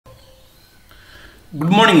Good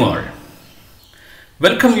morning all.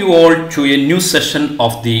 Welcome you all to a new session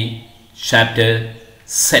of the chapter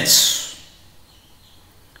sets.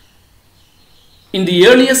 In the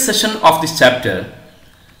earlier session of this chapter,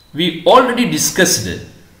 we already discussed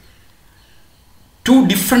two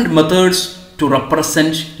different methods to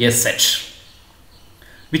represent a set.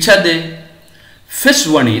 Which are the first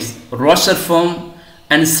one is roster form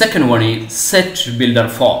and second one is set builder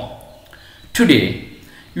form. Today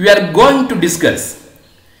we are going to discuss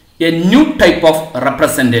a new type of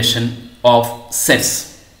representation of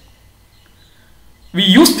sets. We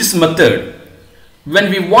use this method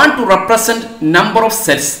when we want to represent number of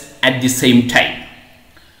sets at the same time.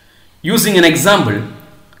 Using an example,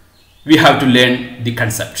 we have to learn the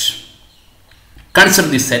concept. Consider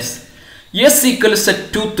the sets. S equals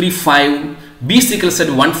set 2, 3, 5, B equals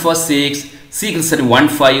set 1, 4, 6, C equals set 1,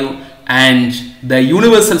 5, and the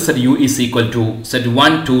universal set U is equal to set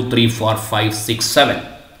 1, 2, 3, 4, 5, 6, 7.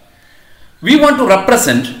 We want to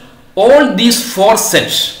represent all these four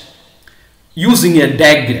sets using a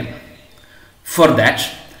diagram. For that,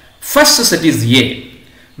 first set is A.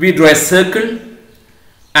 We draw a circle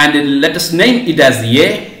and let us name it as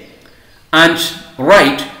A and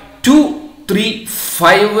write 2, 3,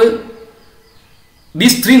 5,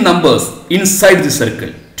 these three numbers inside the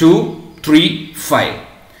circle. 2, 3, 5.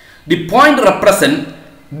 The point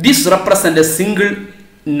this represents a single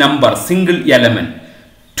number, single element.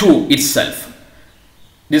 2 itself.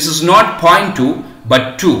 This is not 0.2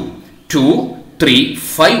 but 2. 2, 3,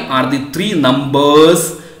 5 are the three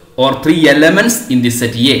numbers or three elements in the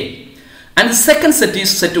set A. And the second set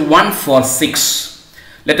is set 1, 4, 6.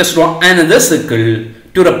 Let us draw another circle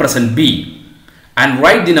to represent B and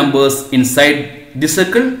write the numbers inside the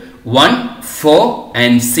circle 1, 4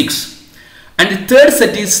 and 6. And the third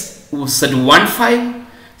set is set 1, 5.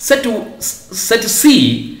 Set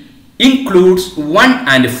C includes 1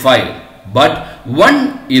 and 5, but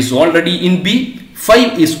 1 is already in B,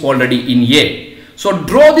 5 is already in A. So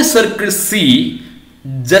draw the circle C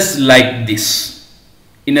just like this,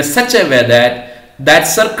 in a such a way that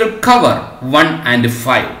circle cover 1 and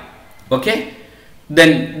 5. Okay,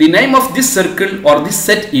 then the name of this circle or this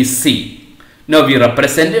set is C. Now we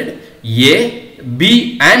represented A,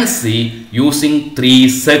 B and C using three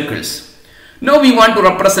circles. Now we want to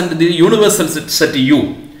represent the universal set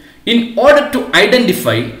U. In order to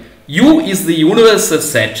identify U is the universal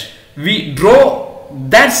set, we draw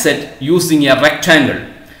that set using a rectangle.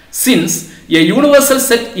 Since a universal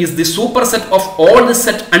set is the superset of all the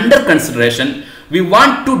set under consideration, we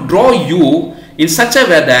want to draw U in such a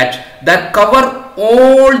way that cover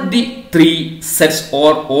all the three sets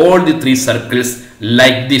or all the three circles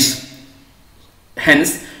like this.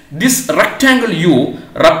 Hence, this rectangle U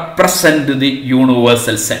represents the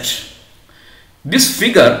universal set. This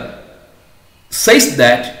figure says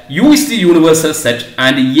that U is the universal set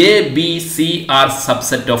and A, B, C are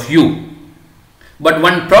subset of U. But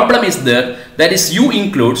one problem is there, that is U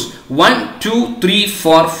includes 1, 2, 3,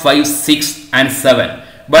 4, 5, 6 and 7.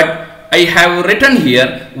 But I have written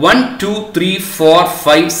here 1, 2, 3, 4,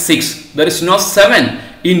 5, 6. There is no 7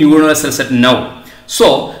 in universal set now.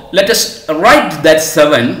 So let us write that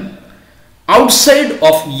 7 outside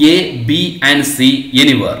of A, B and C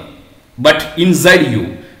anywhere, but inside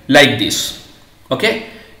U like this. Okay,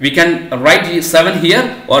 we can write 7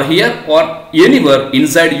 here or anywhere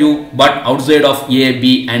inside U but outside of A,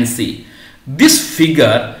 B and C. This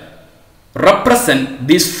figure represents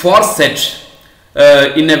these four sets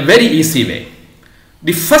in a very easy way.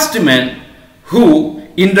 The first man who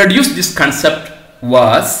introduced this concept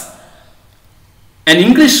was an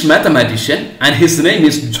English mathematician and his name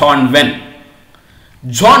is John Venn.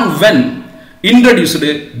 John Venn introduced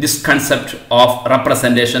this concept of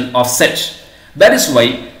representation of sets. That is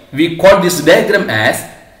why we call this diagram as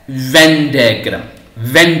Venn diagram.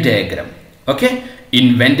 Venn diagram. Okay.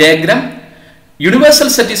 In Venn diagram, universal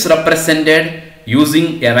set is represented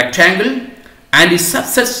using a rectangle and its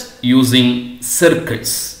subsets using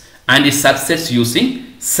circles.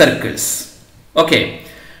 Okay.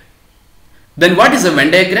 Then what is a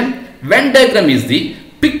Venn diagram? Venn diagram is the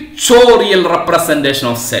pictorial representation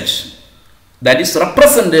of sets. That is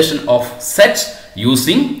representation of sets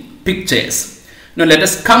using pictures. Now let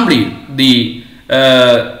us complete the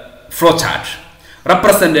flowchart.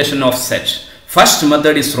 Representation of set. First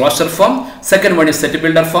method is roster form, second one is set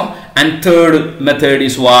builder form, and third method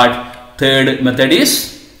is what? Third method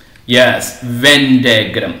is, yes, Venn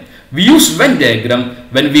diagram. We use Venn diagram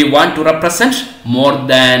when we want to represent more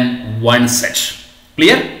than one set.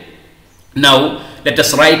 Clear? Now let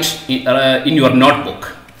us write in your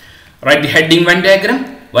notebook. Write the heading Venn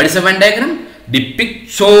diagram. What is a Venn diagram? the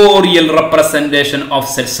pictorial representation of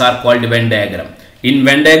sets are called Venn diagram. In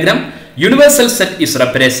Venn diagram, universal set is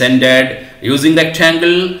represented using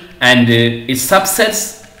rectangle and its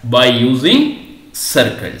subsets by using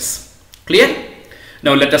circles. Clear?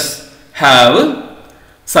 Now let us have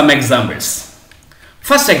some examples.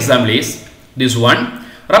 First example is this one.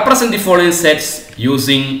 Represent the following sets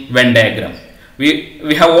using Venn diagram.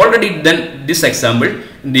 We have already done this example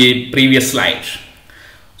in the previous slide.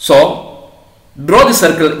 So draw the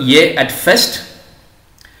circle A at first.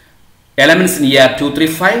 Elements in A are 2, 3,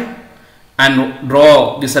 5, and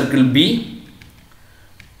draw the circle B.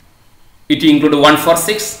 It includes 1, 4,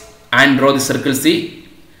 6, and draw the circle C.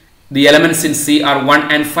 The elements in C are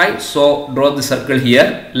 1 and 5, so draw the circle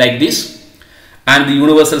here like this. And the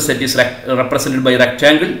universal set is represented by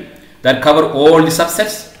rectangle that cover all the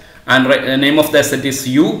subsets, and name of the set is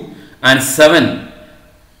U. And 7,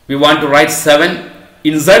 we want to write 7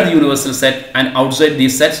 inside the universal set and outside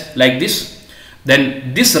these sets like this.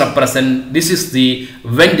 Then this is the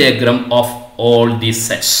Venn diagram of all these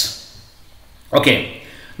sets. Okay,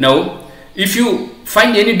 now if you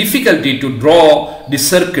find any difficulty to draw the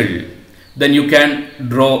circle, then you can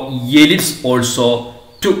draw ellipse also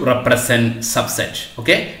to represent subset.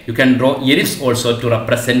 Okay, you can draw ellipse also to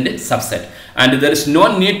represent subset, and there is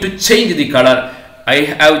no need to change the color. I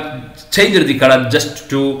have changed the color just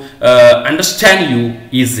to understand you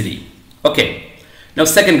easily. Okay, now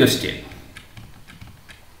second question.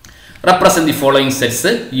 Represent the following sets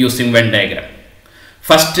using Venn diagram.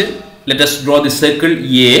 First, let us draw the circle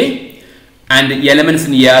A, and the elements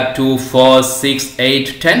in A are 2, 4, 6,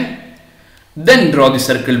 8, 10. Then draw the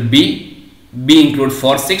circle B. B include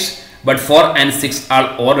 4, 6, but 4 and 6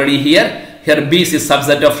 are already here. Here B is a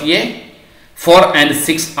subset of A. 4 and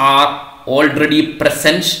 6 are already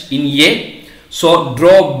present in A. So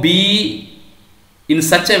draw B in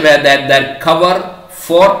such a way that they cover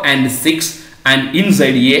 4 and 6 and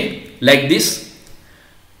inside A like this.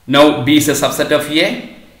 Now B is a subset of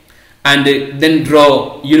A, and then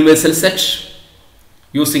draw universal set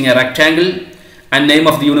using a rectangle, and name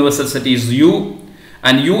of the universal set is U,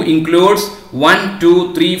 and U includes 1,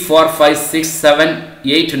 2, 3, 4, 5, 6, 7,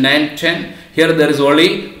 8, 9, 10. Here there is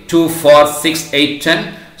only 2, 4, 6, 8,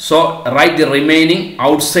 10. So write the remaining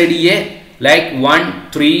outside A like 1,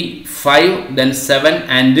 3, 5, then 7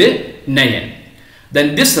 and 9.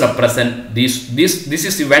 Then this represent this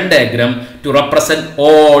is the Venn diagram to represent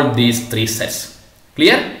all these three sets.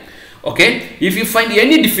 Clear? Okay, if you find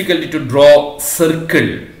any difficulty to draw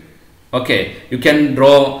circle, okay, you can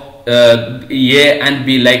draw A and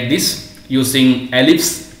B like this using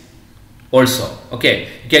ellipse also. Okay,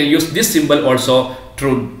 you can use this symbol also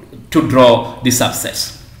to draw the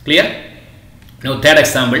subsets. Clear? Now third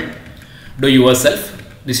example, do yourself.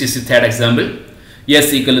 This is the third example. A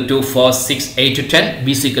is equal to 4, 6, 8 to 10,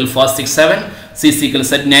 B is equal to 4, 6, 7, C is equal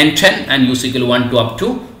to 9, 10, and U is equal to 1 to up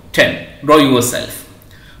to 10. Draw yourself.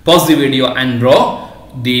 Pause the video and draw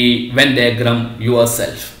the Venn diagram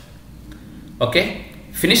yourself. Okay,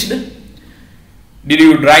 finished? Did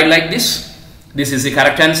you draw it like this? This is the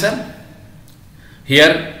correct answer.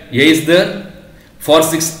 Here A is there, 4,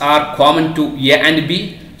 6 are common to A and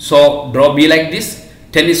B, so draw B like this.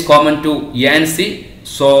 10 is common to A and C,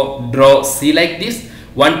 so draw C like this.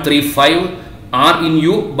 1, 3, 5 are in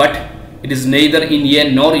U, but it is neither in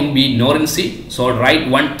A nor in B nor in C, so write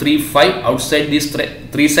 1, 3, 5 outside these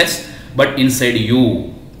three sets but inside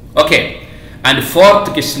U. Okay, and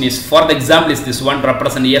fourth question is, fourth example is this one.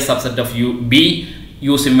 Represent A subset of U, B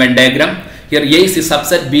using Venn diagram. Here A is the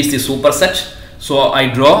subset, B is the superset, so I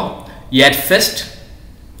draw A at first.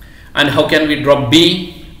 And how can we draw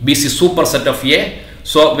B? B is the superset of A.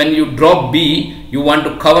 So when you draw B, you want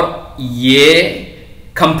to cover A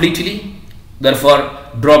completely, therefore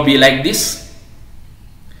draw B like this.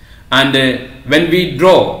 And when we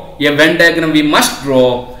draw a Venn diagram, we must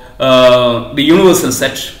draw the universal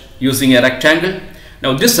set using a rectangle.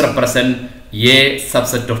 Now this represents A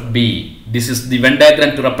subset of B. This is the Venn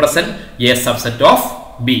diagram to represent A subset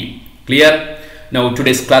of B. Clear? Now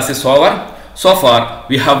today's class is over. So far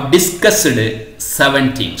we have discussed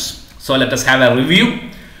 7 things. So let us have a review.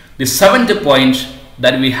 The 7th point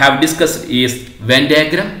that we have discussed is Venn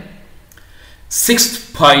diagram.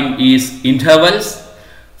 6th point is intervals.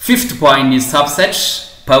 5th point is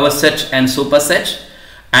subsets, power set and superset.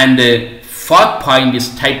 And 4th point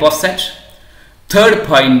is type of set. 3rd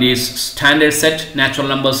point is standard set, natural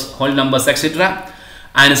numbers, whole numbers, etc.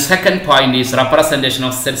 And 2nd point is representation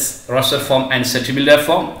of sets, roster form and set builder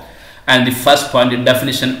form. And the first point is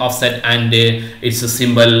definition of set and its a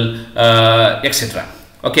symbol, etc.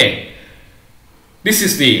 Okay, this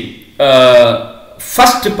is the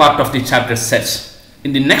first part of the chapter sets.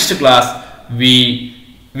 In the next class, we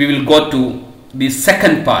will go to the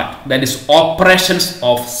second part, that is operations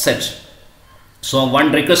of set. So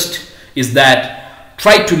one request is that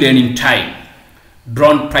try to learn in time.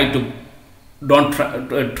 Don't try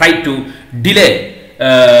to delay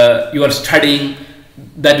your studying.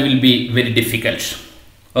 That will be very difficult.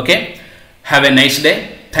 Okay, have a nice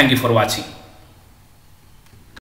day. Thank you for watching.